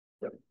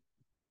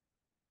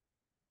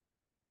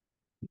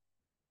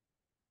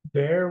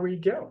There we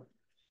go.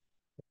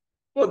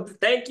 Well,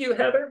 thank you,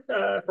 Heather,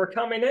 for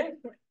coming in.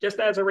 Just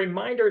as a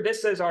reminder,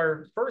 this is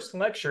our first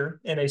lecture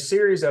in a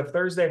series of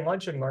Thursday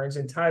Lunch and Learns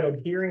entitled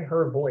Hearing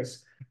Her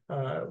Voice.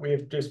 We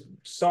have just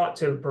sought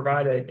to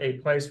provide a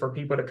place for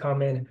people to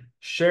come in,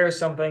 share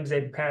some things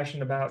they're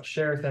passionate about,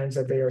 share things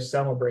that they are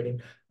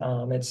celebrating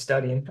and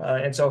studying.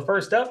 And so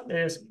first up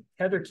is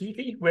Heather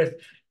Kiffe with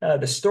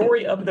the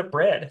story of the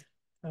bread.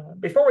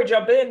 Before we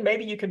jump in,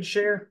 maybe you can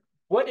share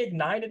what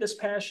ignited this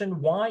passion.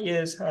 Why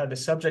is the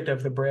subject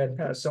of the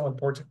bread so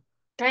important?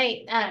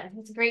 Right.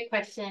 That's a great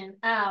question.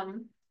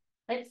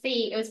 Let's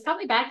see. It was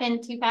probably back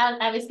in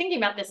 2000. I was thinking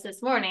about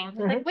this morning. I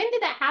was like, when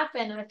did that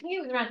happen? I think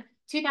it was around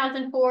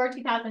 2004,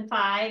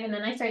 2005. And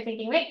then I started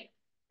thinking, wait,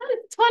 that was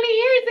 20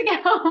 years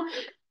ago.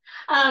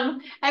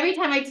 Every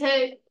time I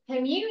took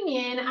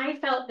communion, I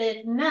felt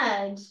this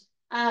nudge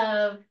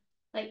of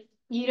like,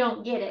 you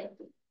don't get it.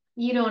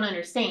 You don't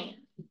understand.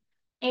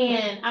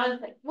 And I was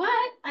like,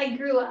 what? I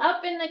grew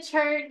up in the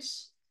church.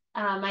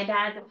 My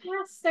dad's a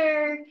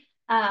pastor.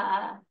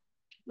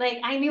 Like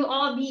I knew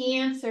all the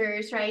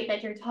answers, right,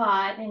 that you're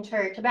taught in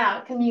church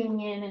about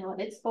communion and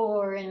what it's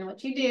for and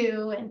what you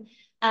do. And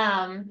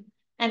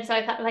so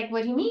I thought, like,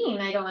 what do you mean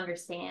I don't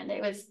understand?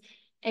 It was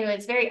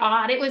very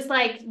odd. It was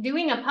like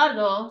doing a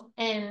puzzle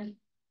and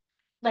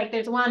like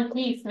there's one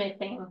piece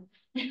missing.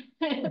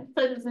 So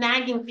this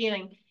nagging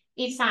feeling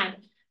each time.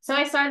 So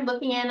I started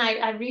looking in,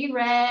 I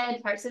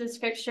reread parts of the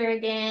scripture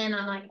again.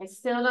 I'm like, I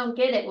still don't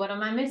get it. What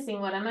am I missing?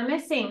 What am I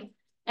missing?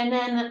 And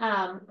then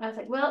I was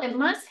like, well, it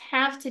must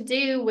have to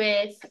do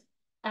with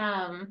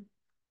the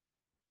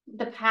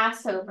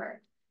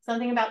Passover,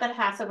 something about the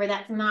Passover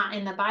that's not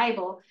in the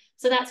Bible.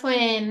 So that's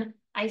when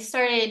I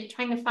started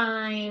trying to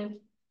find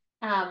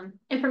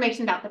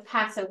information about the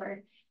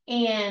Passover.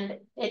 And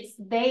it's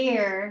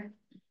there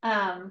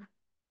that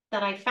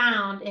I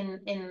found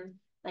in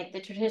like the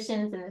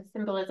traditions and the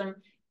symbolism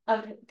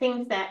of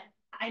things that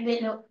I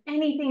didn't know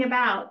anything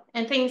about,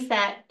 and things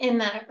that in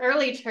the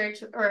early church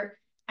or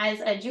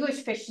as a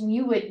Jewish Christian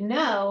you would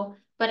know,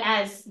 but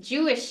as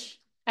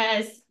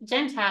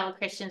Gentile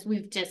Christians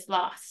we've just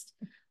lost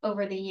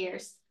over the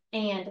years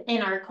and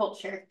in our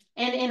culture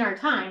and in our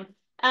time.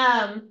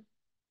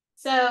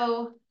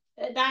 So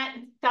that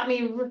got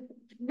me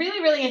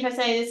really, really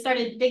interested. I just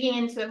started digging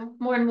into it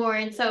more and more.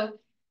 And so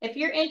if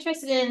you're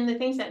interested in the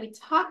things that we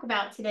talk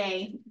about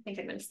today, I think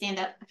I'm going to stand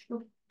up. I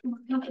feel more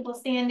comfortable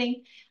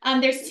standing.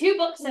 There's two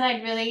books that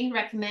I'd really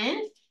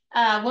recommend.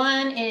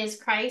 One is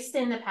Christ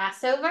in the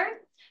Passover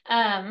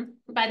by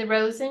the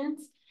Rosens.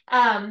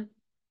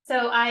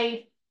 So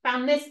I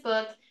found this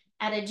book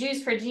at a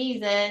Jews for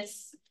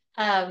Jesus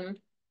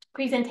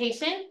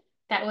presentation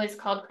that was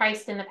called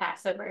Christ in the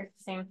Passover.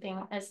 Same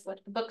thing as what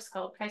the book's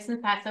called, Christ in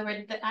the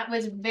Passover. That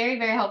was very,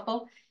 very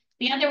helpful.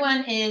 The other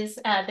one is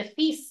The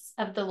Feasts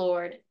of the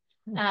Lord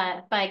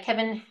by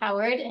Kevin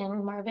Howard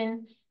and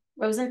Marvin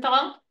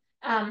Rosenthal.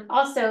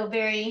 Also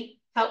very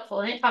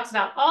helpful. And it talks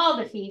about all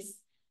the feasts.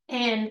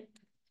 And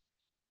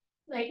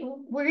like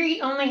we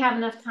only have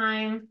enough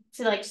time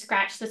to like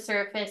scratch the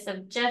surface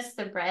of just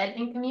the bread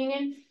in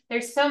communion.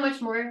 There's so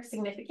much more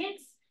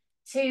significance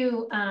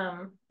to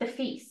the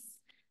feasts.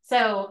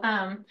 So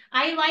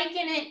I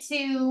liken it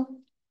to,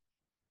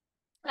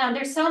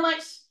 there's so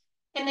much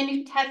in the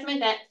New Testament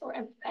that,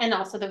 and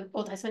also the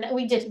Old Testament, that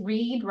we just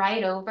read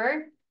right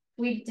over.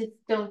 We just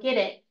don't get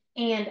it.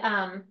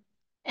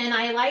 And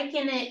I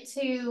liken it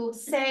to,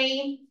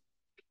 say,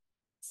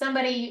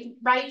 somebody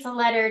writes a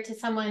letter to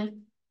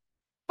someone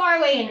far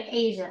away in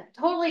Asia,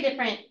 totally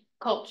different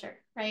culture,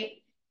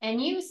 right?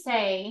 And you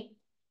say,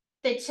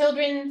 the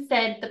children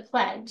said the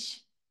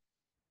pledge,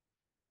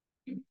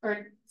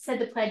 or said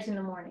the pledge in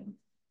the morning.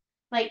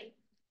 Like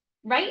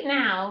right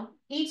now,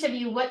 each of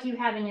you, what do you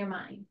have in your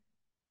mind?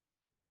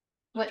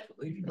 What?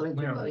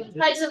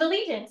 Pledge of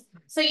Allegiance.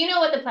 So you know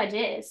what the pledge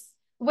is.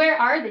 Where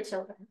are the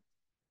children?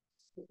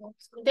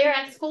 They're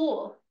at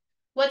school.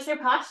 What's their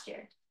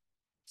posture?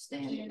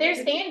 Standing. They're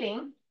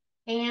standing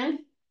and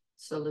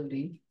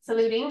Saluting.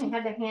 And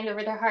have their hand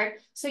over their heart.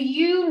 So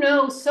you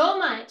know so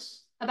much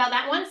about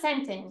that one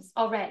sentence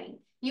already.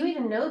 You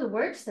even know the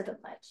words to the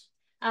pledge.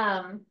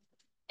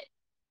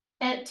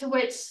 And to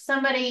which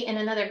somebody in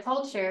another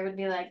culture would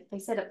be like, they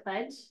said a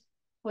pledge?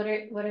 What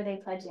are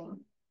they pledging?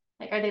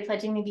 Like, are they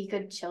pledging to be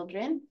good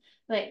children?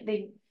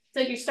 So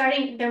you're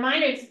starting, their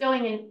mind is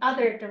going in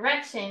other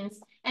directions.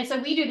 And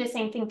so we do the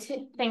same thing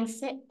too.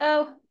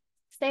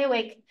 Stay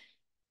awake,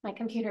 my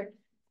computer.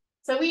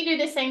 So we do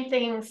the same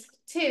things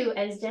too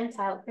as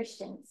Gentile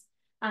Christians.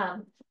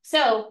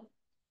 So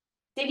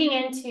digging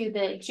into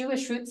the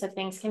Jewish roots of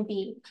things can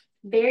be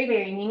very,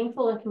 very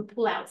meaningful and can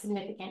pull out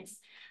significance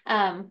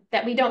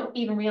that we don't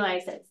even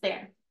realize that it's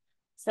there.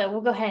 So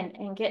we'll go ahead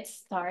and get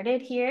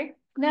started here.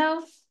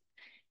 No,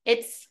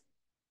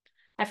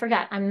 I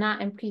forgot, I'm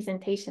not in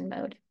presentation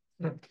mode.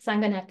 So I'm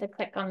going to have to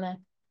click on the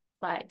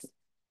slides.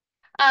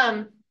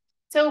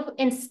 So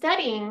in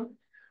studying,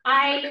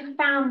 I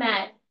found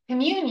that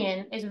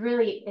communion is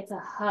really, it's a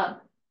hub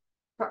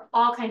for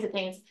all kinds of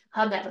things.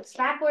 Hub that looks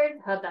backwards,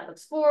 hub that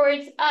looks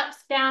forwards, ups,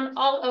 down,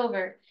 all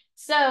over.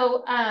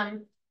 So,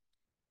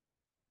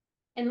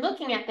 in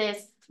looking at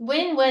this,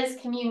 when was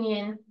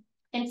communion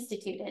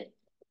instituted?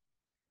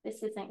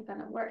 This isn't going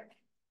to work.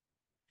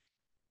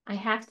 I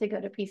have to go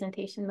to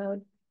presentation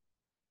mode.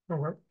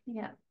 Okay.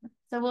 Yeah,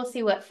 so we'll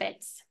see what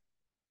fits.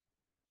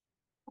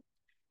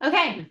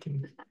 Okay.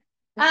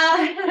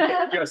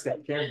 Just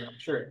that camera, I'm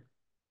sure.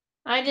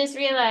 I just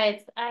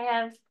realized I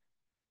have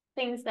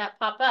things that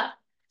pop up.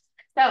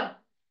 So,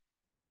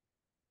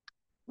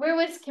 where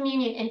was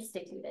communion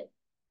instituted?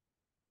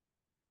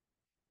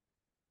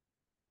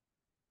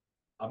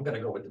 I'm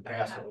gonna go with the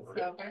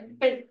Passover.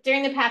 But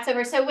during the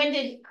Passover. So when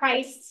did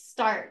Christ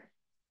start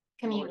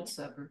communion? Lord's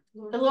Supper.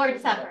 The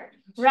Lord's Supper,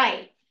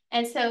 right.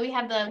 And so we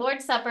have the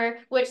Lord's Supper,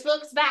 which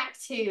looks back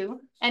to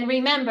and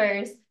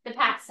remembers the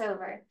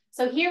Passover.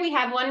 So here we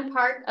have one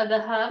part of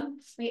the hub.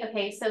 So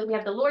we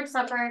have the Lord's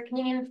Supper,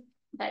 communion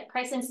that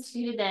Christ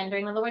instituted then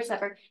during the Lord's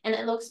Supper, and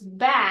it looks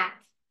back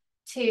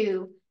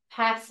to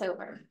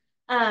Passover,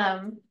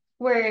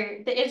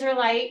 where the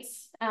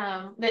Israelites,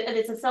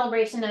 it's a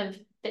celebration of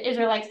the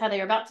Israelites, how they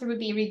were about to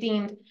be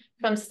redeemed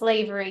from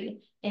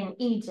slavery in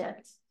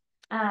Egypt.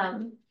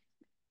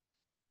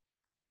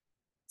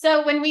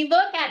 So when we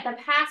look at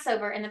the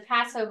Passover and the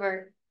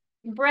Passover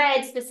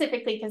bread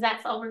specifically, because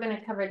that's all we're going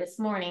to cover this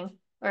morning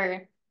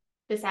or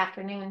this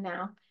afternoon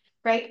now,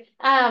 right?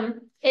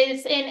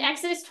 Is in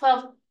Exodus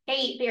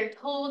 12:8, they are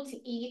told to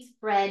eat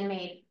bread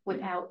made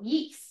without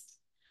yeast,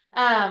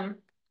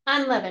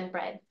 unleavened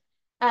bread.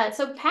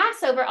 So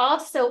Passover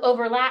also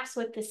overlaps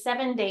with the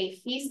 7-day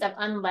feast of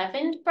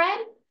unleavened bread.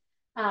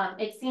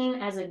 It's seen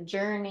as a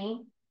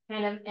journey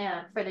kind of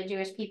for the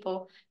Jewish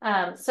people.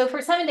 So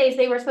for 7 days,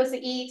 they were supposed to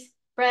eat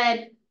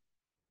bread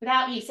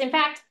without yeast. In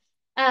fact,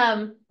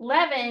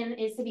 leaven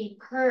is to be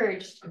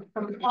purged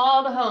from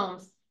all the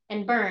homes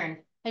and burned.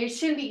 There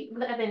shouldn't be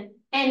leaven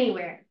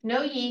anywhere.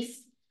 No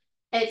yeast.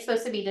 It's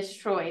supposed to be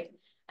destroyed.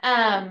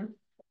 And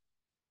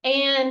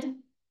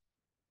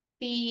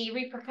the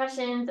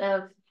repercussions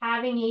of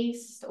having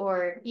yeast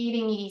or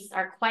eating yeast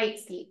are quite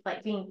steep,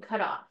 like being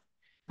cut off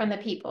from the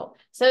people.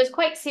 So it's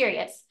quite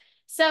serious.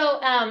 So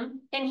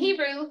in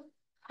Hebrew,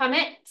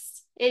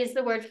 chametz is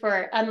the word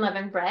for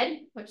unleavened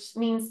bread, which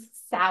means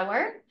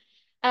sour.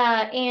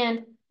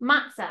 And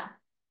matzah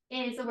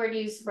is the word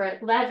used for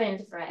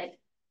leavened bread.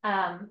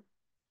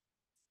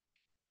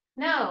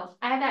 No,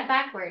 I have that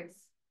backwards.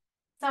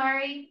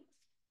 Sorry.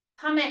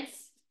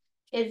 Chametz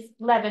is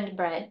leavened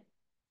bread.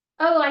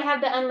 Oh, I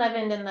have the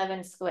unleavened and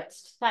leavened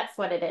switched. That's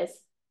what it is.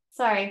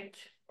 Sorry,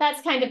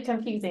 that's kind of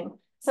confusing.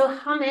 So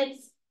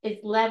chametz is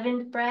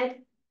leavened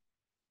bread,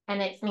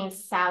 and it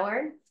means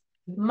sour.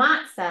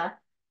 Matzah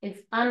is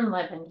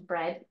unleavened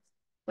bread,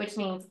 which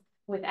means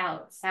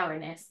without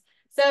sourness.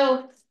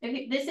 So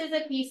this is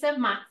a piece of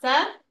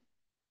matzah.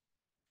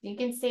 You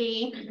can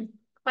see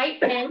quite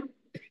thin,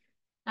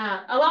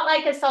 a lot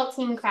like a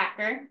saltine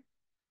cracker,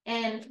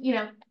 and you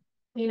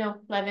know,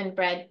 leavened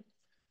bread.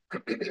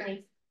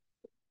 Nice.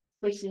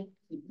 Squishy.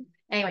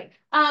 Anyway,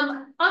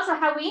 also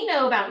how we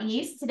know about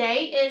yeast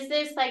today is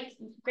this like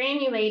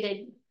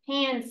granulated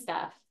pan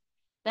stuff.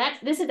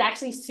 This is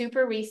actually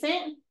super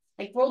recent,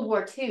 like World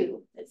War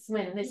II. That's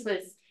when this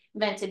was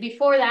invented.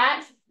 Before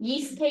that,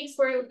 yeast cakes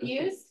were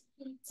used.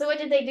 So what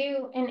did they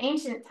do in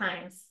ancient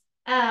times?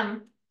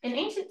 In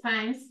ancient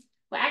times,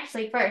 well,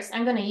 actually first,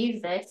 I'm gonna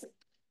use this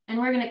and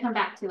we're gonna come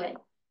back to it.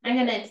 I'm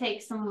gonna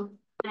take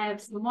I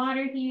have some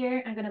water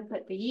here. I'm gonna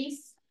put the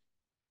yeast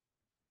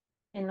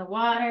in the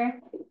water.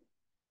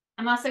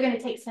 I'm also going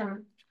to take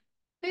some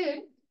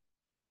food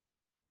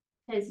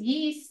because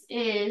yeast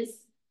is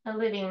a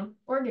living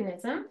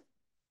organism.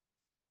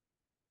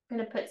 I'm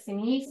going to put some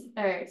yeast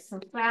or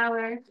some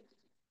flour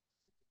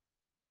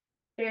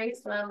very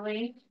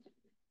slowly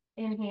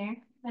in here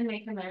and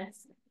make a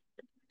mess.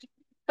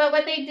 But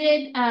what they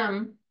did,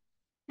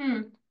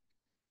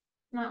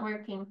 not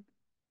working.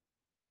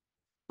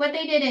 What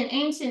they did in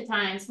ancient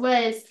times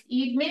was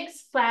you'd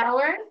mix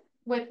flour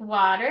with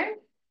water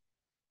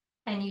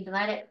and you'd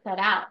let it set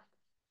out.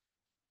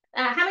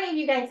 How many of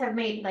you guys have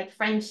made like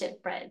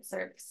friendship breads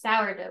or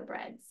sourdough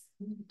breads?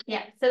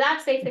 Yeah, so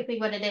that's basically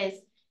what it is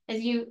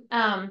you,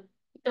 a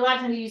lot of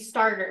times you use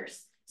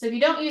starters. So if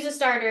you don't use a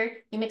starter,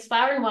 you mix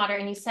flour and water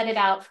and you set it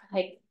out for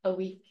like a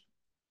week.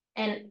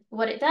 And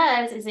what it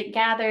does is it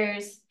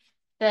gathers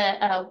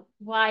the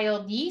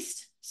wild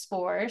yeast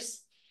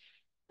spores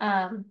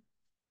on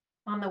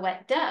the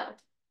wet dough.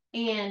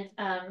 And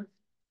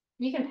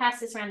you can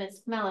pass this around and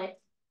smell it.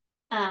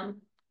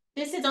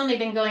 This has only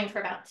been going for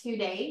about 2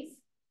 days.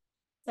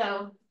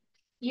 So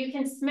you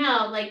can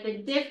smell like the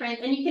difference,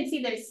 and you can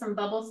see there's some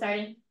bubbles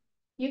starting.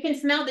 You can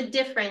smell the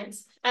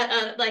difference,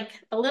 like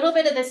a little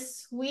bit of the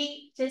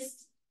sweet,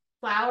 just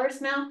flour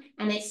smell,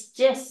 and it's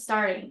just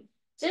starting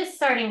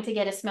to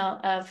get a smell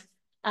of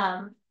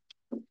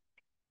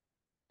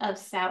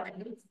sour.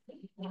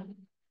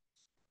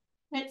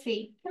 Let's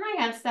see, can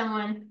I have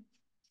someone,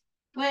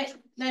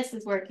 this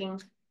is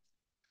working.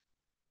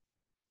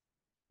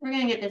 We're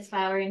gonna get this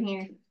flour in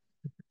here.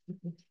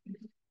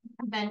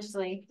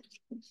 eventually.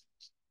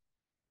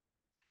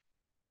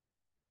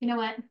 You know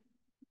what?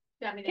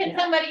 Can Can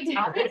somebody do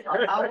it?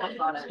 I'll work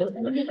on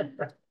it.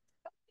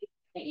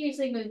 It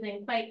usually moves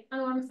in quite,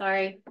 oh, I'm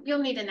sorry. You'll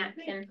need a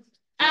napkin.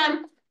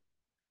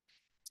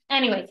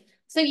 Anyways,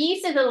 so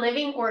yeast is a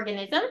living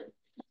organism.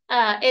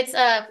 It's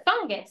a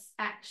fungus,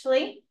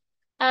 actually.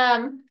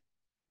 And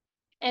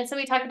so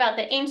we talked about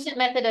the ancient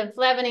method of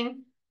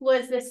leavening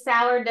was the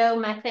sourdough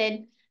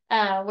method,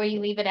 where you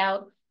leave it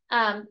out.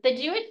 The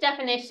Jewish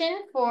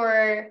definition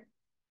for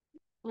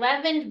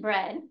leavened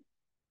bread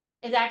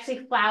is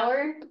actually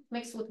flour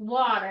mixed with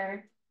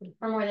water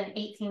for more than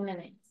 18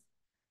 minutes.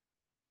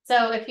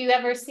 So if you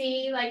ever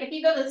see, like if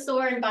you go to the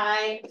store and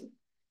buy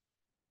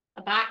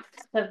a box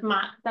of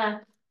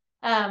matzah,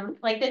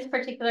 like this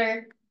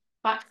particular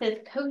box says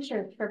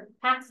kosher for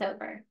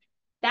Passover,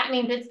 that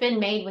means it's been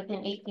made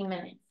within 18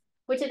 minutes,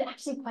 which is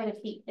actually quite a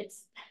feat.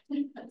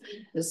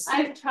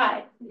 I've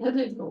tried. That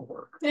didn't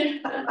work.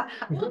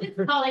 We'll just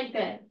call it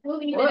good. We'll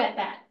leave it at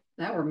that.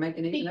 Now we're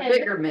making it even a Because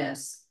bigger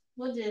mess.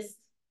 we'll just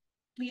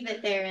leave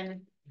it there,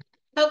 and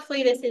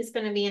hopefully this is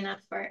going to be enough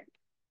for it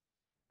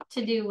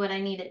to do what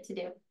I need it to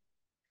do.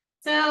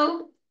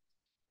 So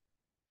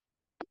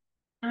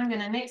I'm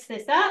going to mix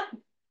this up.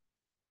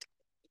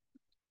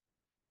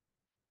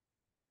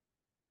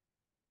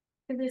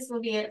 This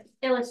will be an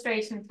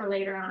illustration for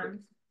later on.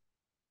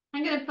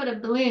 I'm going to put a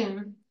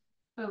balloon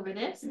over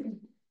this.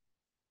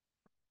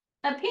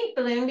 A pink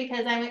balloon,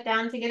 because I went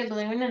down to get a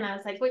balloon and I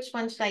was like, which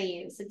one should I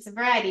use? It's a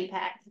variety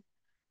pack.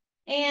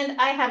 And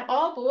I have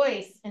all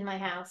boys in my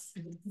house.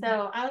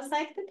 So I was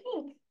like, the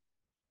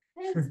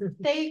pink.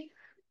 They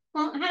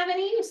won't have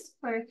any use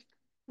for it.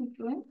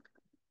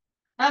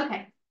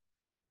 Okay.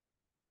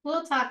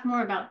 We'll talk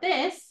more about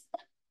this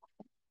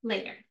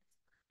later.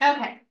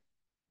 Okay.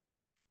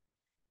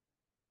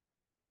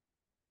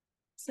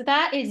 So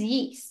that is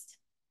yeast.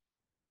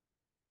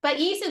 But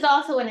yeast is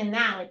also an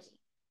analogy.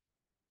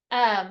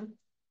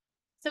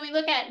 So we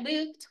look at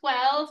Luke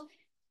 12.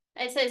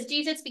 It says,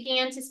 Jesus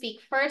began to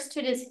speak first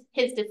to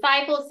his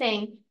disciples,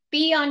 saying,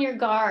 be on your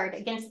guard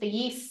against the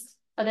yeast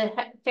of the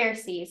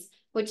Pharisees,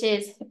 which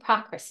is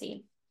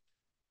hypocrisy.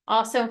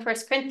 Also in 1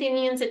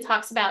 Corinthians, it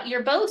talks about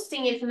your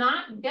boasting is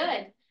not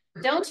good.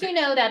 Don't you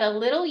know that a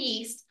little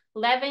yeast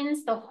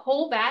leavens the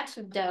whole batch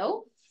of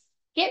dough?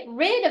 Get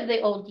rid of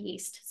the old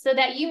yeast so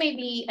that you may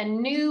be a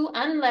new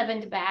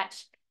unleavened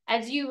batch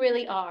as you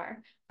really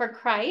are. For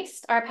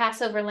Christ, our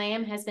Passover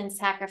lamb, has been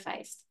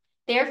sacrificed.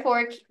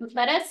 Therefore,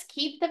 let us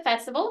keep the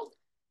festival,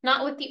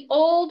 not with the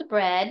old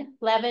bread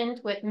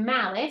leavened with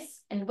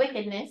malice and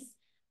wickedness,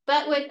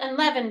 but with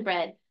unleavened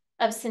bread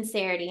of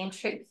sincerity and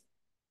truth.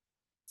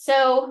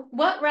 So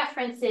what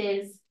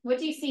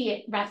do you see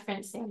it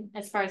referencing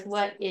as far as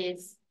what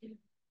is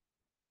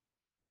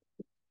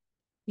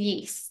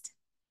yeast?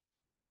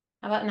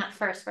 How about in that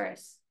first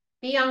verse?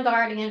 Be on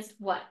guard against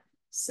what?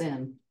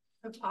 Sin.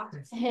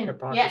 Hypocrisy.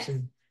 Hypocrisy. Yes.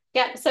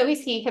 Yeah, so we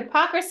see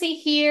hypocrisy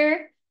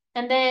here.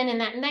 And then in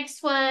that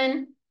next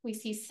one, we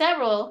see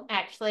several,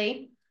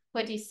 actually.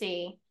 What do you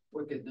see?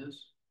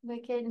 Wickedness.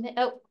 Wickedness.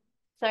 Oh,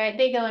 sorry,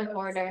 they go in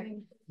order.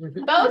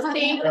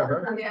 Boasting.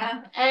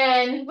 Yeah.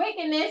 And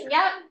wickedness.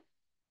 Yep.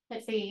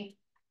 Let's see.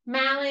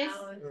 Malice,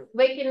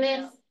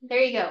 wickedness. There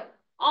you go.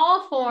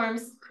 All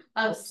forms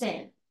of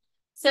sin.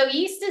 So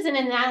yeast is an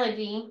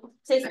analogy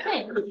to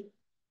sin.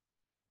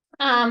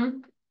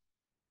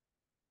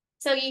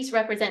 So yeast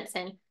represents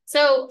sin.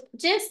 So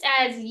just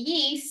as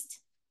yeast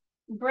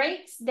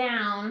breaks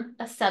down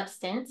a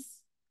substance,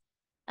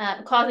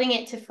 causing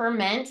it to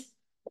ferment,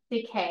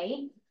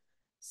 decay,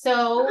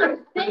 so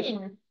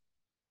sin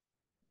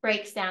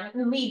breaks down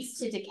and leads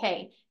to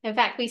decay. In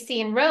fact, we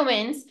see in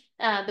Romans,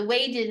 the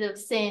wages of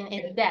sin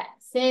is death.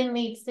 Sin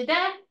leads to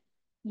death,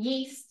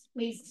 yeast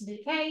leads to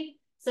decay.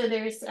 So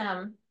there's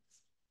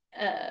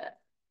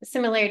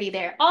similarity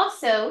there.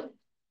 Also,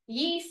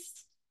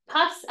 yeast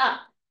puffs up.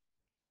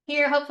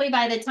 Here, hopefully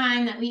by the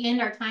time that we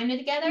end our time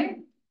together,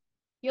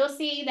 you'll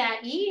see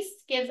that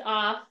yeast gives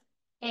off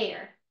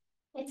air.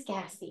 It's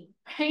gassy,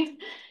 right?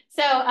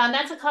 So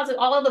that's what causes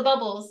all of the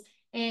bubbles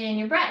in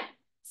your bread.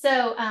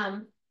 So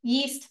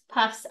yeast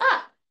puffs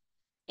up.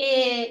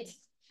 It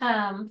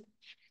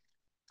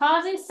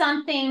causes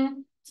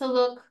something to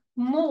look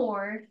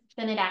more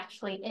than it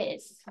actually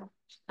is.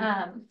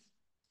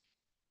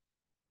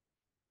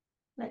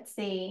 Let's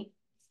see.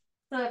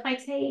 So if I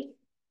take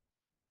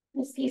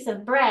this piece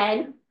of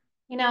bread,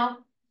 you know,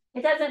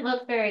 it doesn't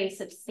look very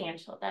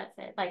substantial, that's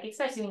it. Like,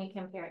 especially when you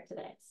compare it to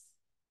this.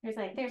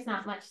 There's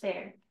not much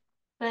there.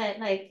 But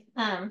like,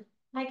 I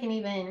can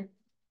even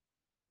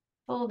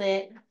fold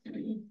it.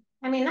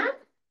 I mean,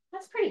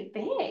 that's pretty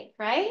big,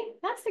 right?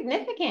 That's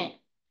significant.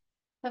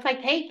 If I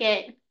take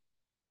it,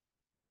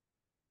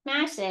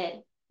 smash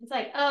it, it's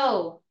like,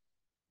 oh,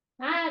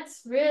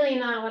 that's really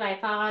not what I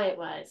thought it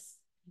was.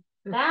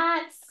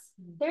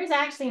 There's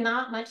actually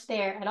not much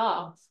there at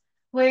all.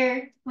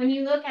 Where when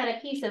you look at a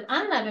piece of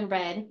unleavened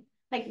bread,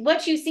 like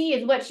what you see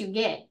is what you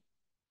get.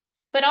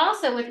 But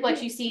also with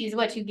what you see is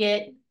what you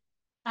get.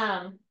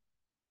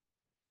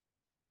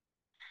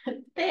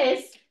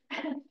 This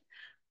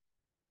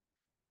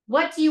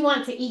What do you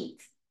want to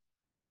eat?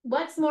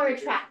 What's more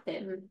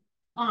attractive,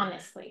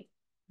 honestly?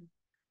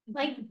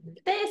 Like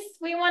this,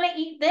 we want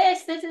to eat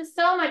this. This is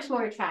so much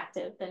more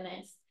attractive than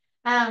this.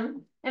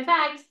 In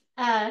fact,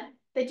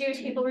 the Jewish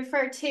people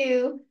refer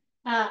to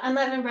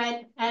unleavened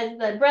bread as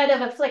the bread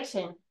of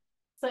affliction.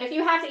 So if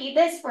you have to eat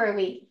this for a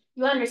week,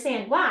 you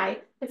understand why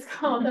it's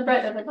called the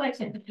bread of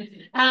affliction.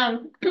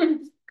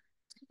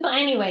 So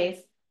anyways,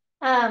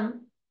 yeah,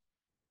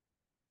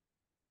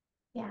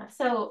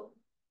 so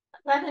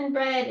leavened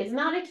bread is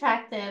not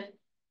attractive,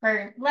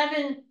 or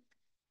leavened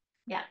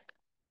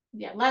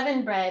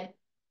bread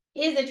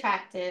is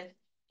attractive,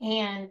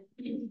 and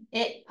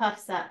it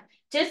puffs up.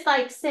 Just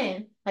like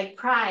sin, like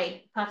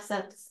pride puffs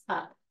us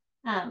up.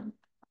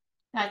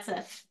 That's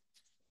a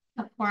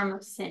form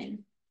of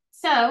sin.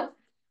 So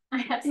I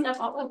have stuff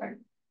all over.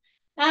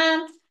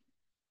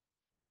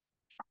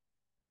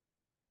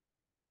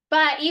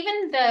 But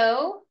even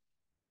though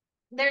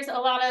there's a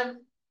lot of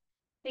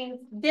things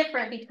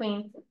different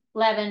between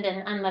leavened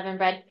and unleavened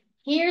bread,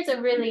 here's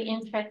a really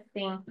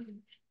interesting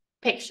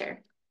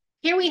picture.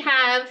 Here we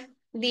have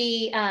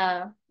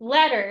the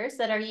letters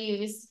that are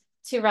used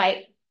to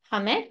write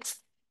Hamet,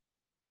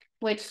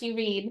 which you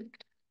read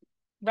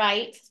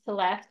right to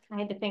left. I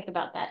had to think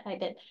about that. I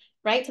did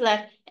right to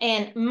left,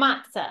 and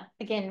matzah,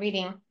 again,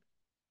 reading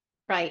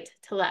right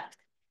to left.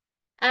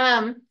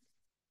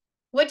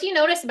 What do you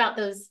notice about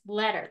those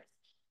letters?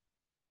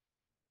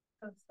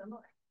 So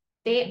similar.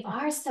 They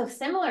are so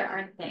similar,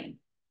 aren't they?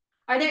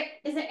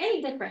 Is there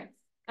any difference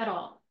at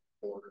all?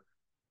 Order.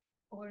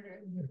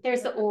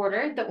 There's the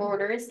order. The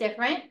order is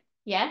different.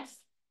 Yes.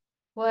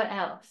 What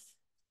else?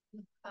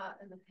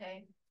 And the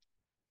pay.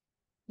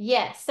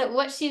 Yes. So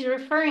what she's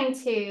referring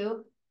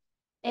to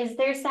is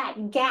there's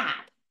that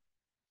gap.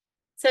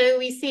 So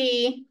we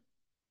see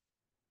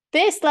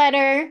this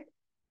letter.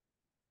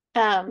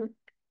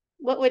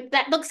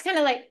 That looks kind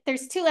of like,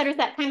 there's two letters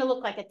that kind of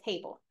look like a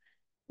table.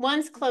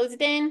 One's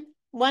closed in,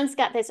 one's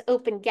got this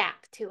open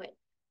gap to it.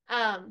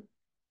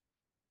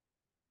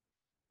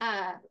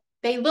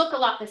 They look a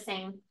lot the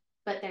same,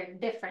 but they're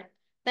different.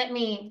 Let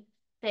me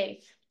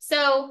say.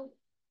 So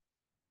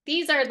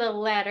these are the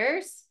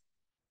letters.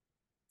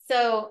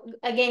 So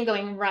again,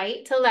 going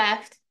right to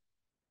left,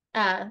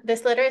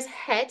 this letter is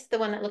het, the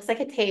one that looks like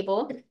a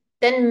table.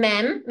 Then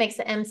mem makes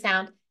the M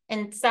sound,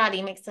 and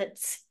sadi makes a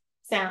ts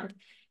sound.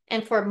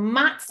 And for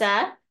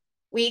matzah,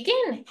 we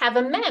again have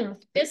a mem,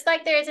 just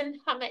like there is in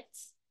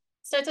hametz.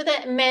 Starts with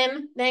a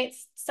mem, then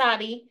it's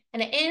sadi,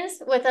 and it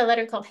ends with a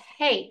letter called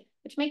hey,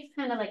 which makes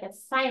kind of like a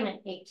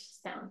silent H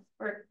sound,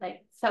 or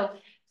like so.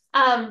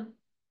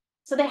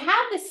 So they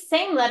have the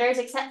same letters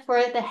except for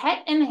the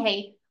het and the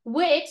hey,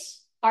 which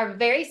are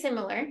very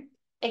similar,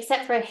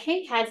 except for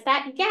hey has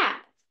that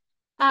gap.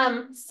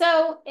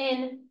 So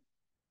in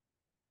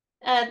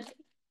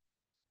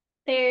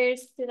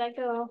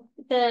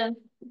the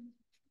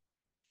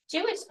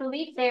Jewish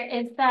belief there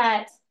is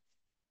that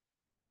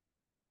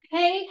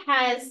hey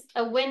has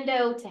a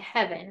window to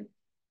heaven.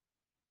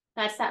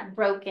 That's that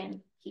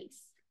broken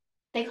piece.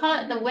 They call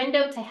it the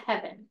window to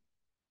heaven.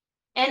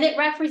 And it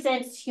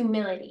represents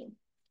humility.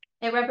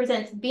 It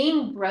represents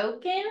being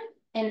broken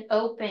and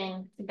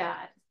open to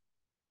God.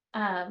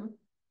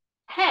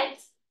 Het,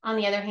 on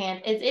the other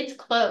hand, it's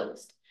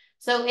closed.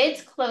 So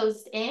it's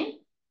closed in,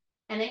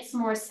 and it's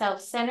more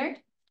self-centered.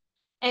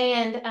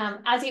 And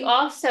as you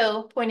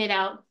also pointed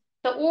out,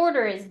 the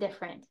order is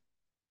different.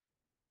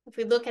 If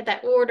we look at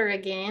that order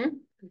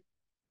again,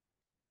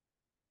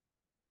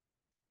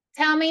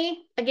 tell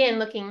me, again,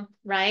 looking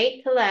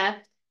right to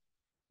left,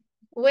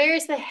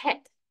 where's the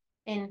het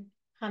in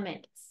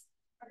hametz?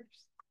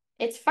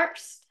 It's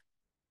first.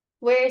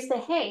 Where's the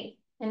hey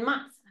in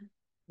matzah?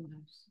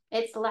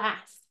 It's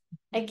last.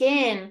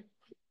 Again,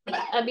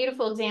 a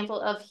beautiful example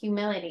of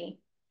humility,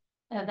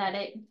 that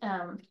it,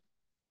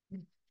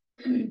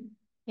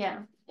 yeah,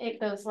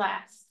 it goes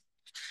last.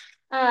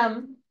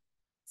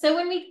 So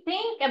when we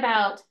think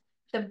about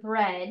the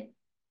bread,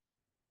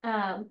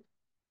 and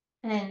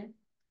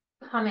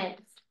hametz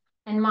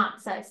and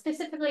matzah,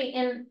 specifically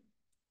in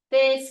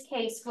this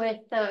case with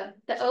the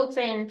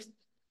open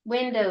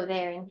window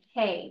there in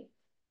hay,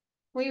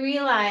 we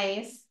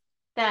realize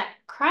that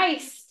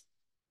Christ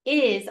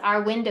is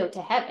our window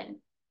to heaven.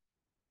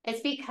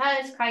 It's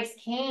because Christ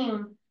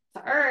came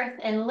to earth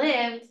and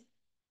lived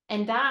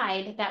and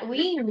died that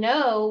we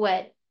know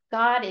what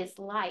God is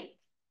like.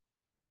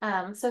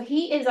 So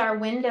he is our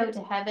window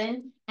to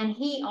heaven, and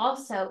he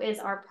also is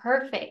our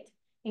perfect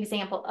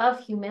example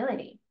of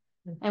humility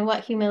and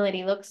what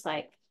humility looks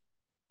like.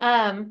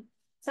 So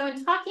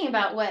in talking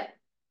about what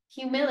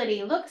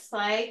humility looks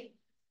like,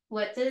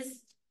 what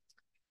does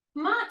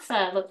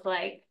matzah look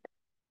like?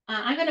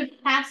 I'm going to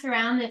pass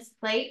around this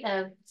plate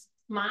of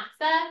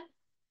matzah.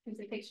 Here's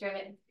a picture of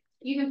it.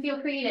 You can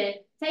feel free to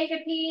take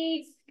a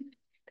piece,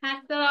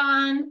 pass it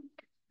on.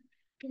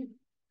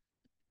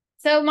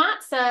 So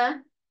matzah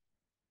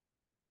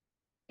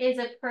is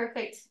a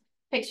perfect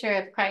picture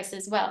of Christ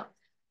as well.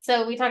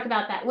 So we talked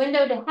about that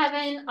window to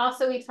heaven.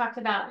 Also, we talked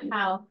about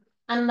how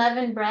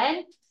unleavened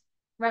bread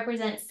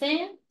represents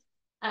sin.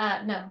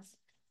 No,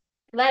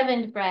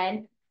 leavened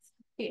bread.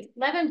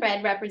 Leavened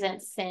bread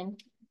represents sin,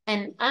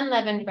 and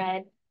unleavened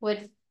bread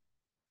would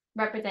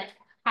represent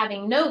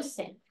having no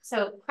sin.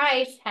 So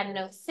Christ had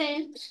no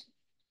sin.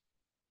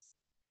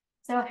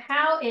 So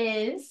how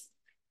is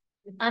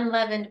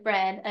unleavened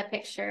bread a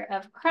picture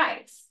of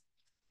Christ?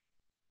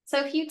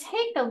 So if you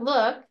take a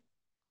look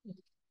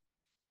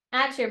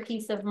at your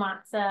piece of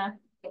matzah,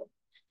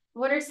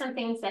 what are some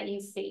things that you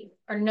see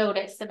or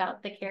notice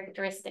about the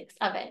characteristics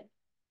of it?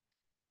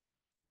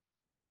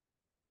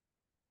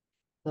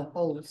 The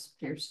holes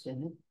pierced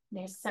in it.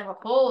 There's several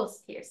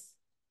holes pierced.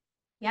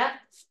 Yep.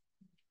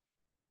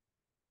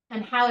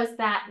 And how is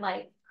that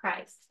like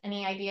Christ?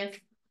 Any ideas?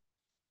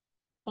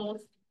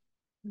 Holes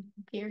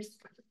pierced.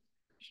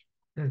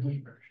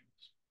 Mhm.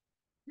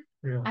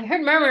 Yeah. I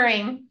heard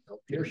murmuring.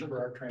 Here's for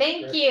our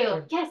Thank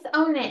you. Yes,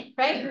 own it,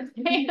 right?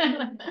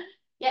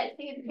 Yes,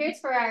 he was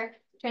pierced for our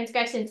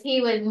transgressions.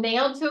 He was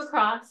nailed to a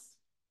cross.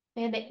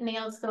 They had the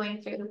nails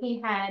going through.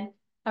 He had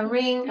a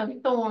ring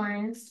of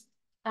thorns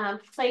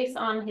placed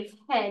on his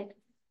head.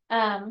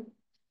 And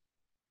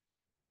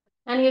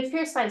he was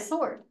pierced by a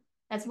sword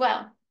as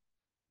well.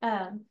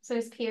 So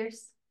he's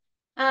pierced.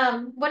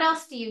 What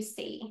else do you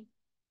see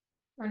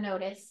or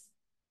notice?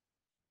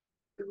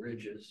 The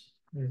ridges.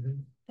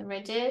 Mhm. The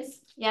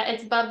ridges. Yeah,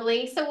 it's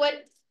bubbly. So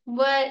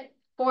what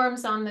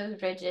forms on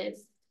those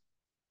ridges?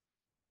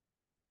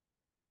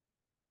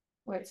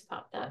 Where it's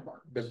popped up.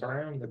 The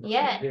brown.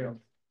 Yeah.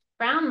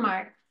 Brown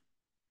mark.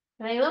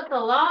 They look a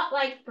lot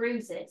like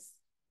bruises.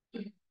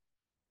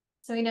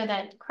 So we know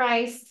that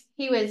Christ,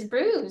 he was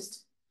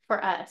bruised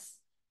for us.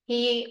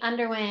 He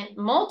underwent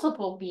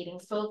multiple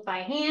beatings, both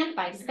by hand,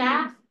 by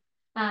staff.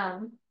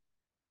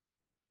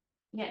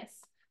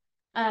 Yes.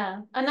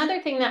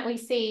 Another thing that we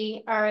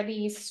see are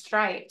these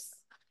stripes,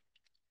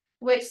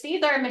 which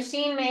these are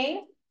machine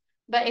made,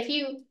 but if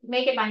you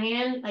make it by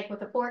hand, like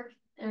with a fork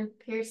and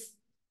pierce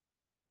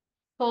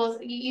holes,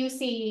 you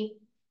see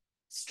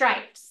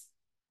stripes,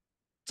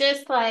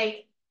 just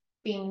like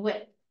being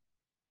whipped.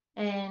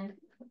 And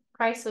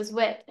Christ was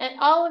whipped. And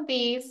all of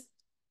these,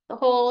 the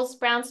holes,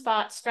 brown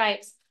spots,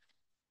 stripes,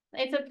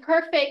 it's a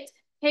perfect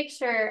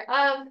picture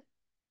of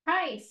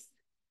Christ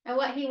and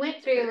what he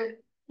went through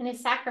in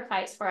his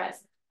sacrifice for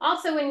us.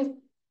 Also,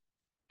 when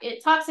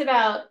it talks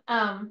about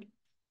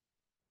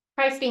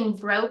Christ being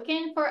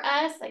broken for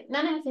us, like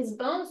none of his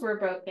bones were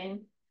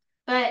broken.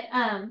 But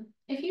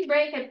if you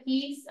break a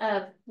piece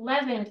of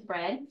leavened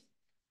bread,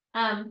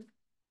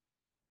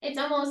 it's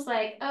almost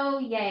like, oh,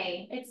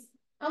 yay. It's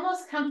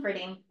almost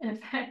comforting, in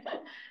fact.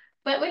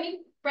 But when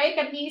you break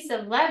a piece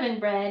of leavened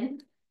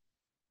bread,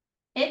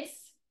 it's,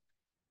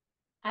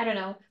 I don't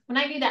know. When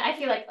I do that, I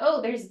feel like,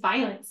 oh, there's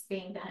violence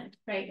being done,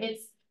 right?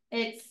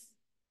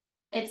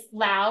 It's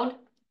loud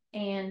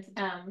and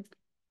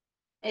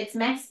it's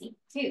messy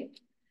too.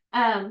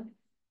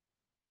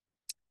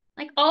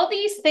 Like all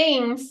these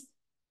things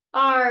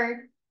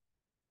were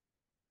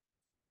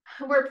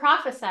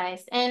prophesied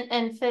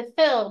and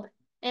fulfilled.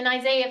 In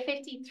Isaiah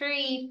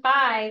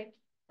 53:5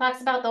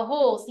 talks about the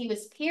holes. He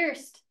was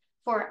pierced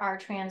for our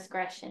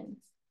transgressions.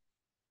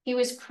 He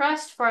was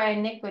crushed for our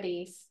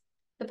iniquities.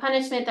 The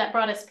punishment that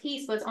brought us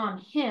peace was on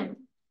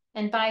him,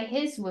 and by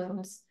his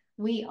wounds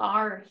we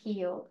are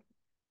healed.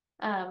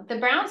 The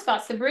brown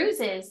spots, the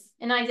bruises,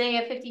 in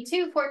Isaiah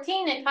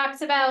 52:14, it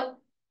talks about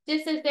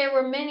just as there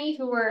were many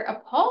who were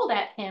appalled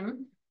at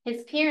him,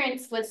 his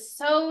appearance was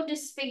so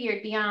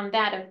disfigured beyond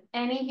that of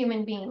any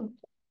human being,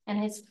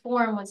 and his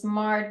form was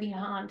marred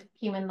beyond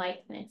human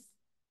likeness.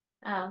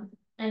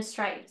 And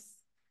stripes,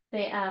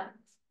 Isaiah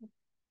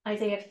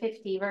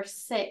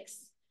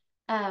 50:6.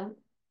 I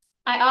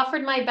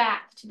offered my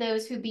back to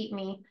those who beat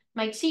me,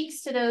 my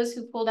cheeks to those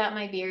who pulled out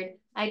my beard.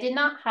 I did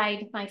not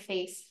hide my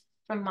face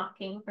from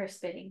mocking or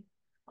spitting.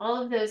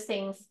 All of those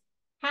things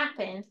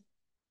happened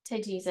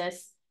to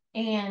Jesus,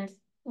 and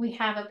we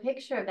have a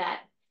picture of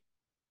that.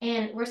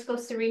 And we're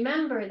supposed to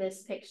remember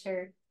this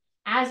picture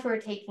as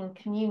we're taking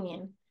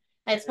communion.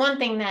 That's one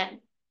thing that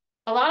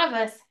a lot of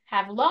us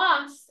have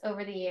lost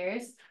over the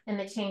years in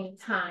the change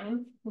of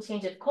time, the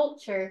change of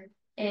culture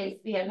is,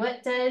 yeah,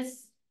 what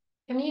does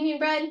communion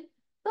bread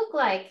look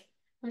like?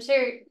 I'm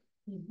sure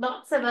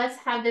lots of us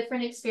have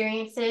different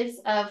experiences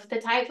of the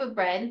type of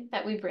bread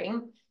that we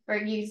bring or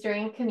use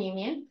during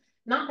communion.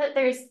 Not that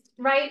there's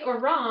right or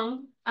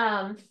wrong,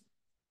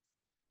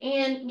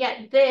 and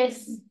yet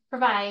this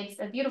provides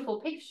a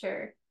beautiful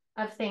picture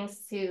of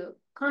things to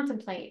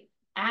contemplate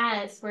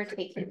as we're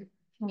taking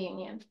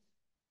communion.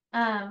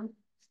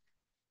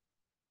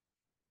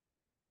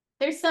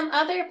 There's some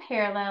other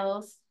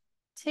parallels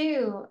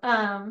too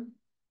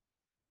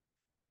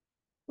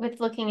with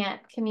looking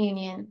at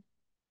communion.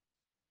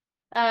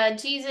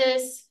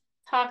 Jesus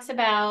talks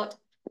about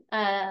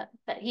that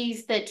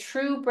he's the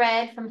true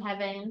bread from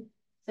heaven,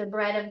 the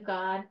bread of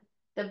God,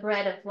 the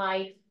bread of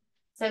life.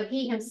 So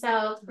he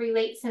himself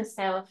relates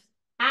himself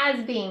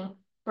as being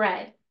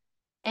bread.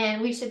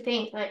 And we should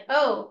think like,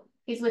 oh,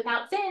 he's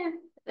without sin.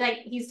 Like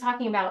he's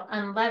talking about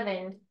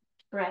unleavened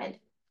bread.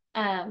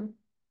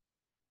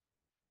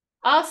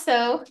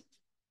 Also,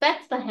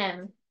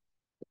 Bethlehem.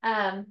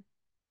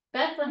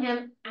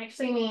 Bethlehem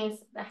actually means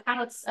the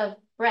house of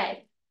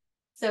bread.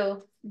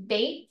 So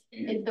Beit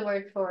is the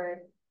word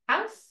for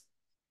house.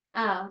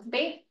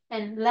 Beit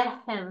and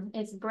Lechem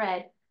is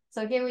bread.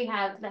 So here we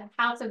have the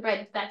house of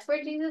bread. That's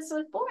where Jesus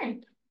was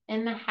born,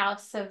 in the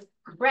house of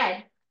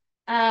bread.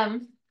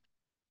 Another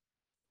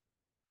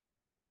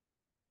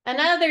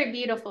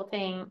beautiful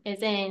thing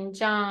is in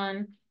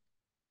John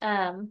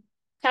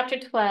chapter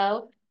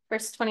 12,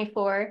 verse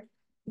 24.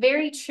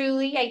 Very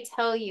truly, I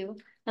tell you,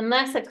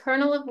 unless a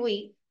kernel of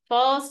wheat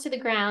falls to the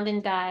ground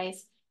and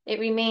dies, it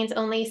remains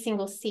only a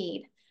single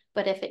seed.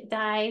 But if it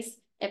dies,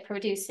 it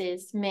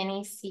produces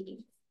many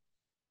seeds.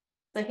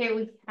 So here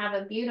we have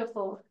a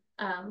beautiful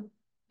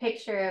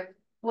picture of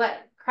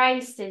what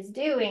Christ is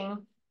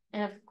doing.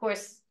 And of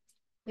course,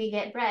 we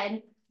get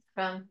bread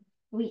from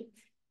wheat.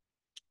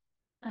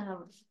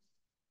 Let's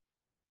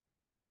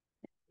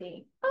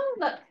see. Oh,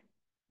 look.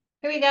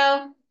 Here we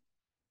go.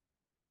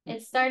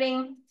 It's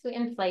starting to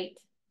inflate.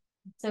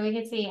 So we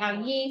can see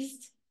how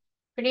yeast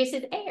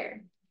produces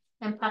air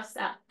and puffs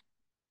up.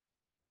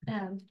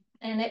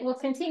 And it will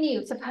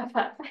continue to puff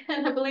up.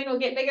 And the balloon will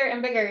get bigger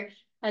and bigger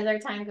as our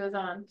time goes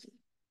on.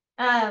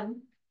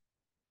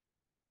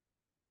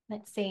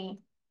 Let's see.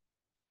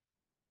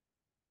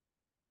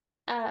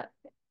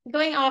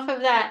 Going off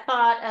of that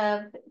thought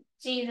of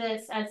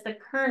Jesus as the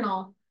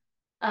kernel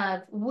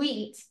of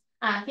wheat,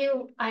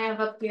 here I have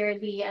up here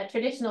the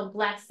traditional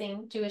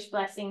blessing, Jewish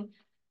blessing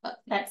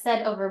that's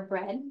said over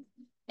bread.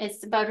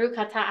 It's Baruch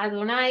atah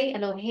Adonai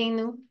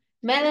Eloheinu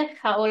melech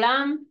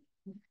haolam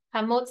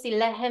hamotzi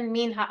lehem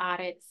min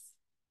haaretz,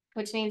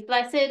 which means,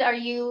 blessed are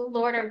you,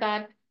 Lord our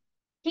God,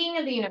 King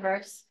of the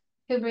universe,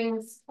 who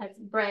brings us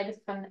bread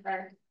from the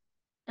earth.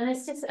 And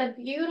it's just a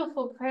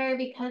beautiful prayer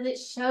because it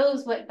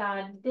shows what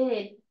God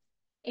did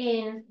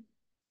in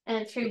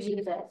and through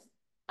Jesus.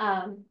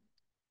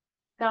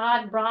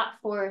 God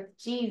brought forth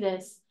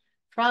Jesus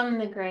from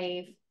the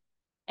grave.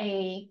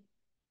 He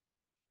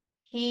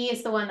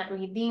is the one that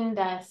redeemed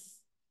us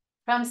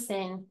from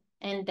sin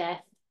and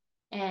death.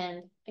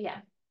 And yeah,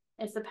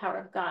 it's the power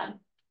of God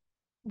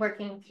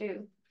working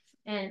through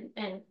and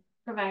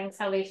providing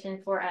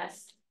salvation for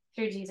us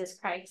through Jesus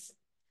Christ.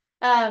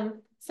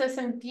 So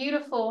some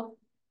beautiful,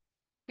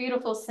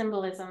 beautiful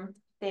symbolism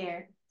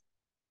there.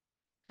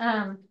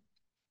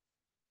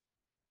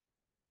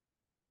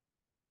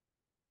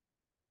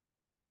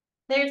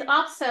 There's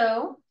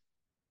also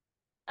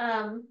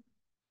some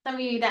of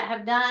you that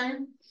have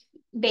done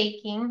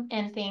baking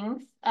and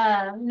things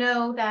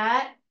know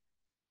that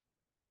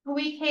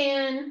we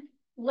can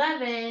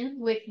leaven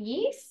with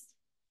yeast,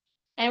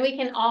 and we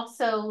can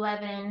also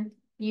leaven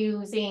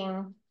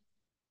using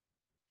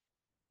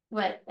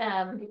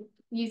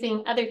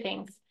using other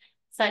things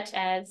such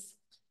as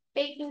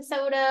baking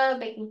soda,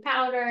 baking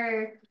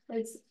powder.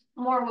 It's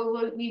more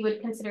what we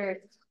would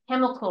consider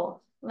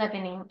chemical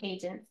leavening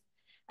agents.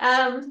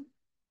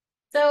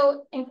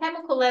 So in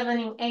chemical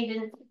leavening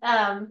agents,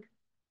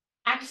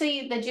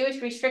 actually the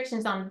Jewish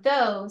restrictions on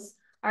those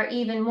are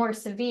even more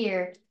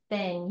severe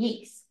than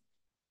yeast,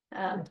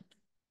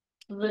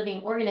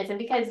 living organism,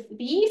 because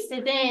the yeast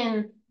is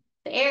in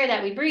the air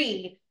that we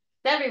breathe.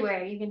 It's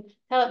everywhere. You can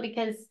tell it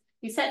because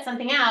you set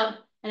something out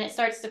and it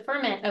starts to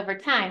ferment over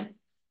time.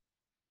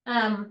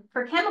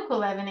 For chemical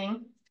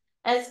leavening,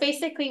 it's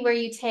basically where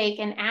you take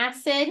an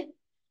acid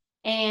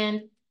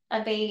and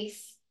a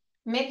base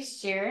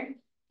mixture,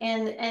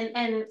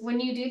 and when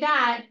you do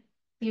that,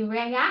 the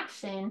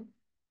reaction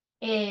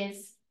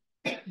is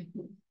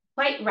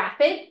quite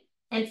rapid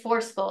and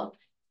forceful.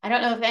 I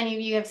don't know if any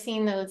of you have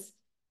seen those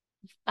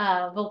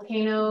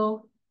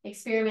volcano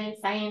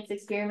experiments, science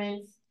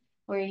experiments,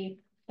 where you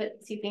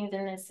put two things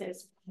in this.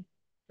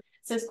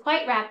 So it's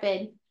quite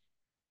rapid,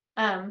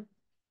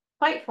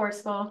 quite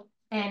forceful,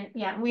 and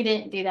yeah, we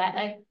didn't do that.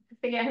 I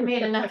figured I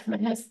made enough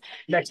of this.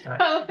 Next time.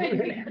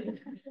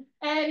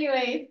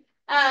 Anyway,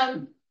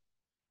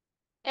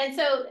 and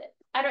so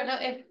I don't know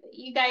if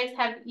you guys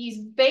have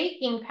used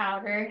baking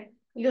powder.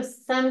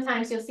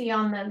 Sometimes you'll see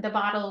on the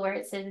bottle where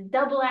it says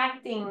double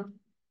acting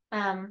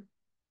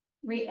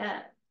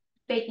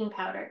baking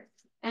powder.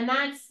 And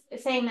that's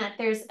saying that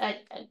there's a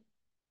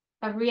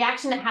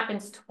reaction that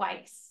happens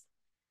twice.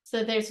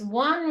 So there's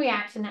one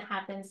reaction that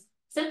happens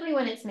simply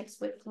when it's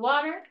mixed with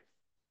water.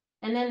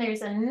 And then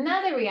there's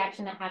another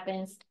reaction that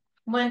happens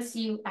once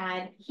you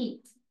add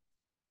heat.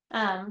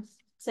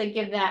 So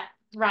give that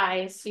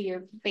rise to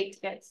your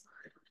baked goods.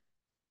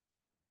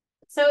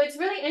 So it's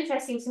really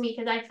interesting to me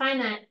because I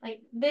find that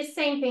like this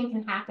same thing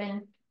can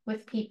happen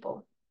with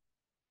people.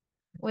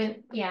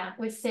 With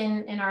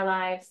sin in our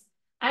lives.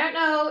 I don't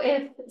know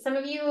if some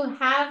of you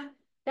have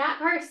that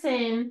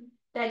person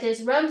that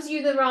just rubs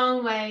you the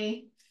wrong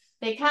way.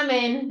 They come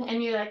in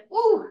and you're like,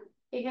 ooh,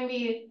 it can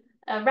be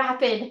a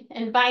rapid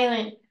and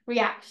violent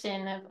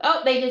reaction of,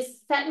 oh, they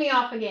just set me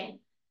off again,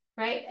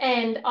 right?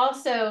 And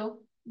also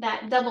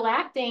that double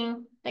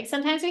acting, like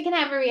sometimes we can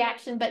have a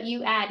reaction, but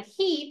you add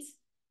heat,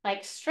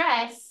 like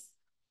stress,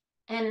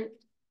 and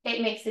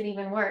it makes it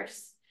even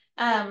worse.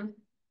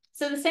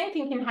 So the same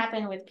thing can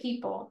happen with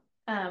people,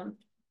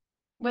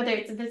 whether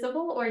it's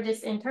visible or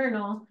just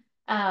internal,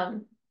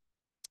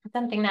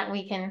 something that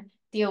we can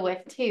deal with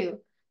too,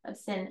 of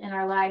sin in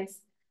our lives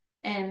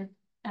and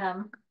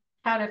how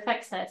it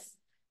affects us.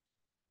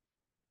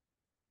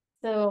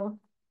 So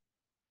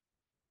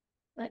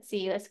let's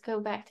see, let's go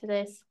back to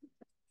this.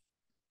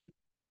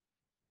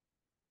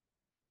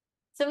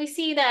 So we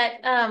see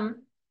that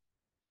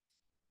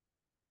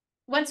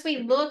once we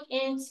look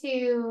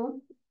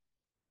into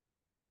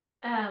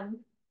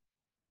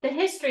the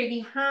history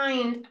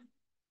behind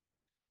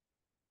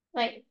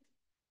like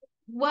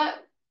what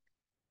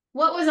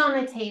was on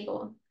the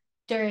table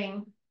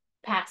during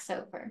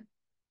Passover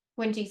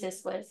when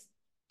Jesus was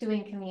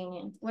doing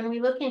communion. When we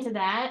look into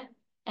that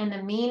and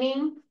the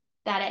meaning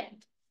that it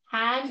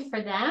had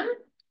for them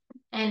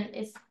and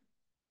is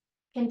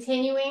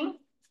continuing,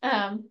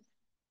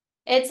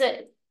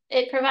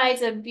 it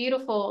provides a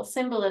beautiful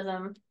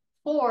symbolism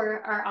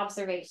for our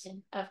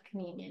observation of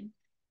communion.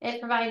 It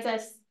provides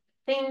us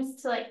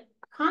things to like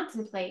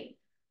contemplate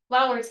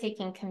while we're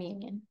taking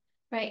communion,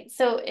 right?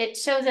 So it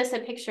shows us a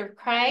picture of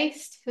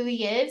Christ, who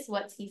he is,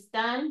 what he's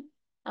done,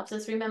 helps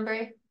us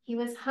remember he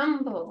was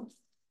humble,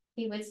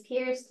 he was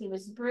pierced, he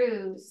was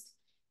bruised,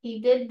 he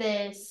did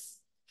this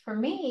for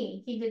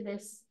me, he did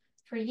this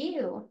for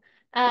you.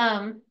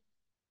 And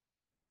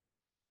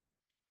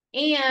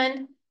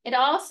it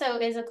also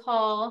is a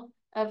call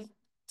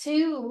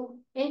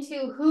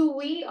into who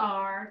we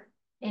are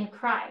in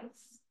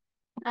Christ.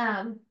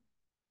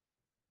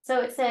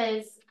 So it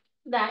says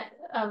that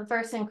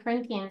verse in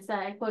Corinthians that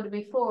I quoted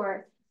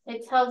before,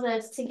 it tells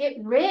us to get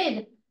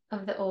rid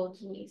of the old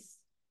yeast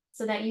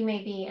so that you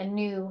may be a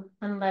new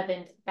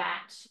unleavened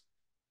batch,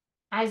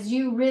 as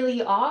you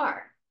really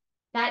are.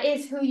 That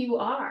is who you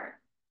are.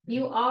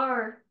 You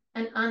are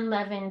an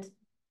unleavened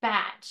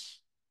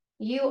batch.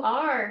 You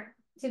are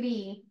to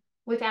be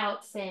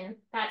without sin.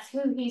 That's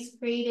who he's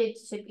created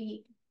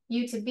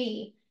you to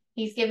be.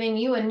 He's given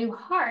you a new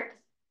heart.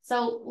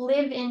 So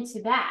live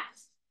into that.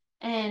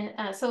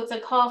 And so it's a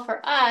call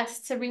for us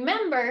to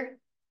remember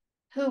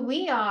who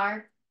we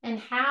are and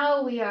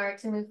how we are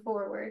to move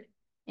forward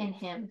in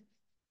him.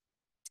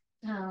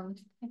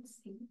 Let's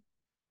see.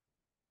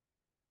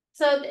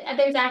 So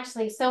there's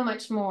actually so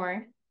much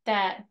more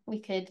that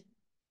we could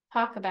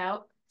talk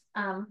about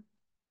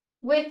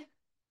with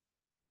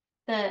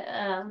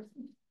the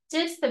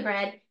just the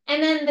bread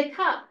and then the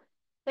cup.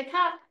 The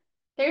cup,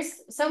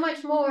 there's so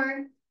much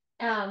more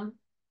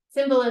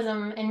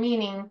symbolism and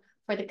meaning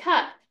for the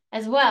cup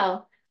as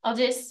well. I'll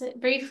just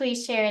briefly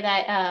share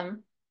that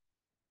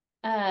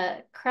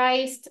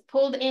Christ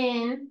pulled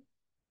in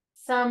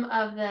some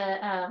of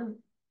the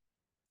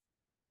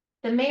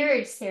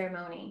marriage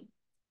ceremony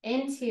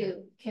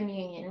into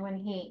communion when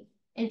he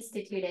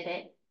instituted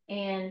it,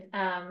 and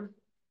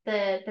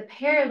the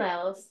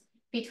parallels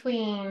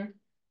between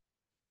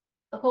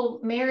the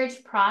whole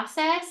marriage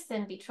process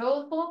and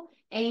betrothal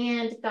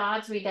and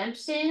God's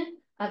redemption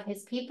of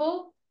his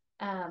people.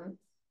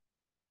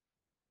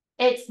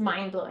 It's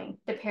mind-blowing,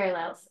 the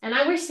parallels. And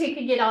I wish we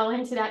could get all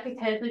into that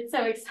because it's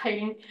so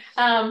exciting.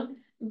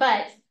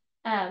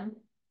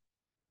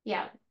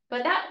 Yeah,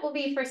 but that will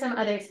be for some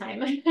other time.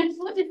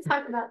 We'll just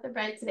talk about the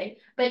bread today.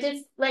 But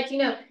just let you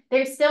know,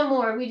 there's still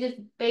more. We just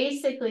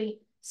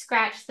basically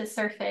scratched the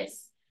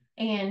surface.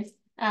 And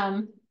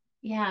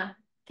yeah,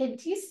 do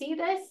you see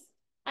this?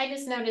 I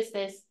just noticed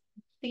this.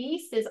 The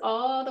yeast is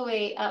all the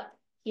way up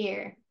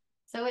here.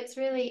 So it's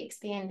really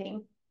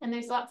expanding. And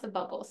there's lots of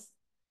bubbles.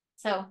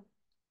 So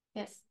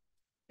yes,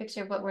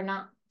 picture what we're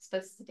not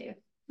supposed to do.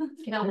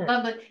 Get all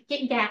bubbly,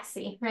 get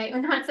gassy, right?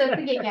 We're not supposed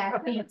to get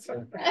gassy.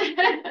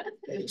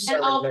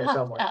 And all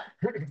puffed up,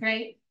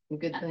 right?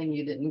 Good thing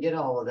you didn't get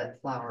all of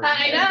that flour.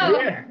 I know.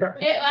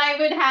 Yeah. I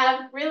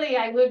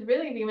would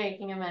really be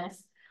making a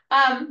mess.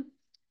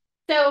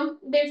 So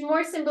there's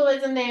more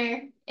symbolism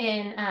there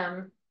in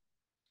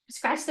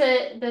scratch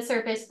the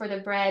surface for the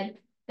bread.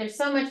 There's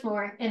so much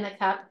more in the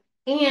cup,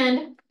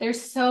 and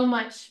there's so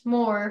much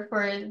more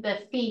for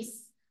the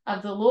feast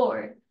of the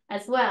Lord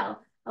as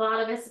well. A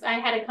lot of us, I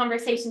had a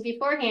conversation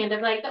beforehand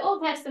of like the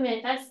Old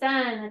Testament, that's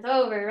done, it's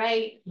over,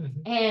 right?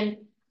 And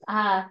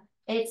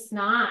it's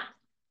not.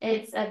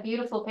 It's a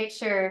beautiful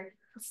picture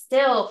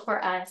still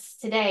for us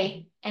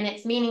today, and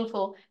it's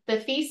meaningful.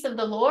 The feast of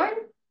the Lord,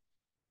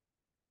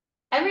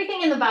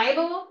 everything in the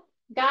Bible,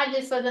 God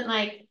just wasn't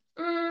like,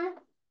 we'll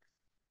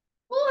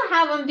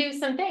have them do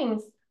some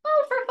things.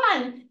 Oh, for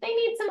fun. They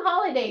need some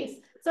holidays.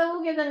 So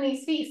we'll give them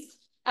these feasts.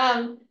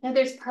 Now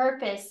there's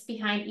purpose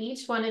behind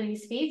each one of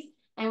these feasts.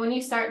 And when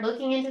you start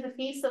looking into the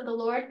feasts of the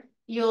Lord,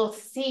 you'll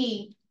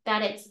see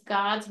that it's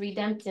God's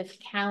redemptive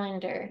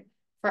calendar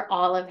for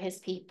all of his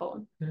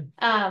people.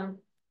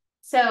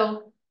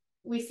 So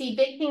we see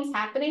big things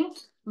happening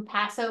from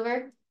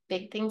Passover,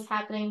 big things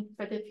happening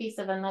for the Feast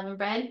of Unleavened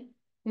Bread.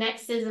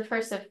 Next is the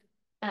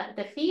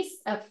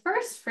Feast of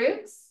First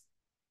Fruits.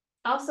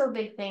 Also a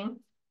big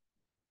thing.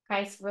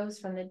 Christ rose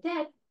from the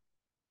dead.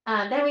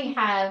 Then we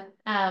have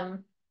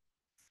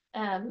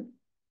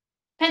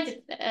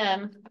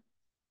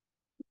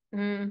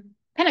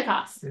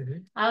Pentecost.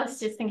 Mhm. I was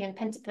just thinking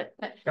Pentecost,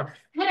 but Yeah.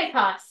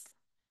 Pentecost.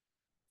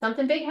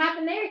 Something big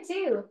happened there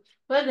too,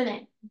 wasn't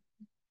it?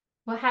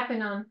 What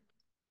happened on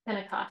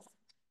Pentecost?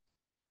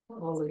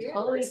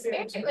 Holy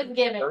Spirit was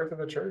given. Birth of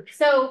the church.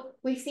 So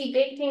we see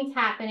big things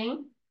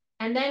happening,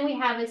 and then we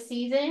have a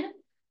season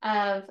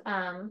of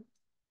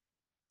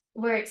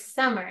where it's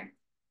summer,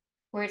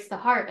 where it's the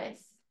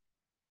harvest,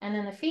 and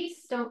then the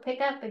feasts don't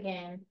pick up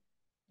again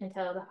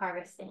until the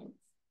harvest ends.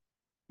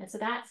 And so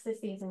that's the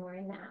season we're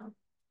in now,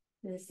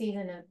 the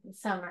season of the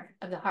summer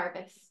of the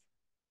harvest.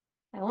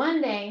 And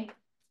one day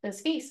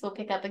those feasts will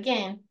pick up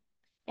again,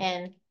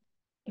 and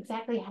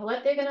exactly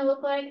what they're going to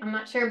look like, I'm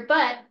not sure.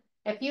 But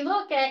if you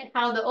look at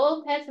how the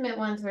Old Testament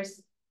ones were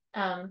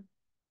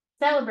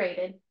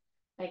celebrated,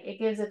 like it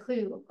gives a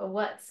clue of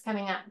what's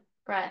coming up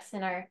for us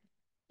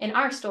in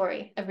our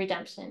story of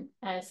redemption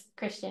as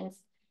Christians.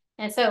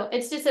 And so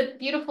it's just a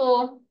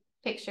beautiful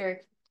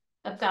picture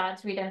of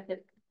God's redemptive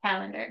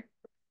calendar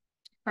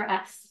for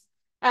us.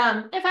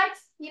 In fact,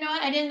 you know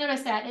what? I didn't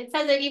notice that. It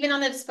says it even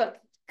on this book,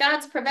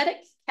 God's prophetic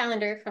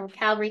calendar from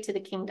Calvary to the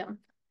kingdom.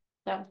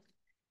 So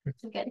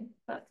it's a good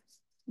book.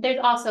 There's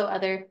also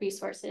other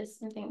resources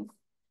and things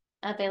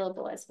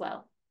available as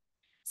well.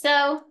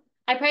 So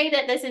I pray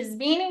that this is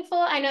meaningful.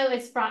 I know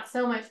it's brought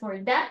so much more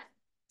depth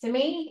to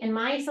me in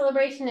my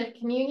celebration of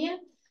communion.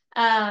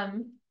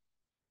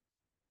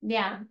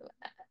 Yeah,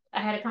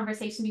 I had a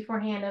conversation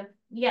beforehand of,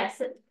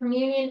 yes,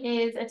 communion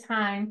is a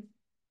time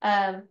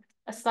of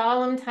a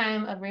solemn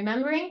time of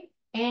remembering,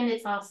 and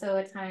it's also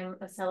a time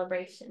of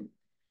celebration.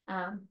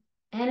 And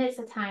it's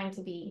a time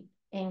to be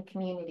in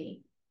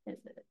community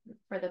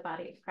for the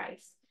body of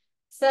Christ.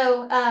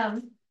 So,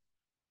 right.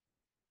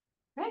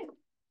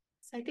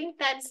 So I think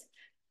that's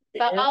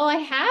about all I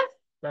have.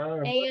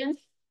 And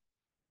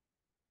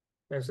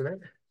Isn't it?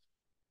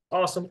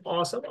 Awesome.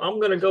 I'm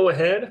going to go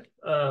ahead.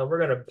 We're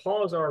going to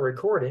pause our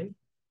recording,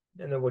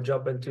 and then we'll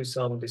jump into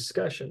some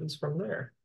discussions from there.